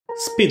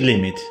Speed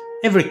limit.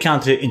 Every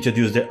country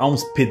introduced their own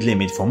speed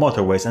limit for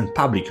motorways and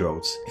public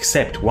roads,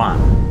 except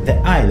one. The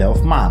Isle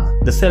of Man,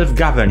 the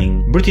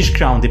self-governing British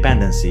Crown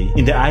dependency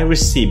in the Irish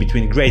Sea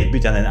between Great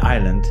Britain and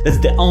Ireland, that's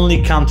the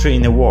only country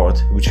in the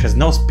world which has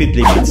no speed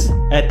limits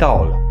at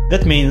all.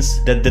 That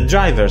means that the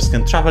drivers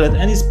can travel at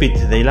any speed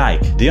they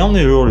like. The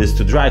only rule is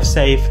to drive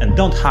safe and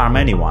don't harm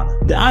anyone.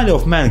 The Isle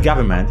of Man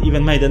government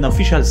even made an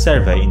official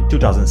survey in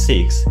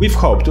 2006 with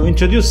hope to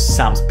introduce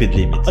some speed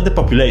limit, but the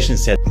population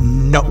said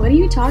no. What are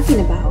you talking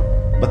about?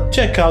 But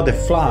check out the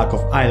flag of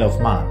Isle of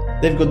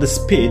Man. They've got the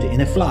speed in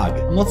a flag.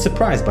 I'm not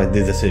surprised by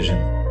this decision.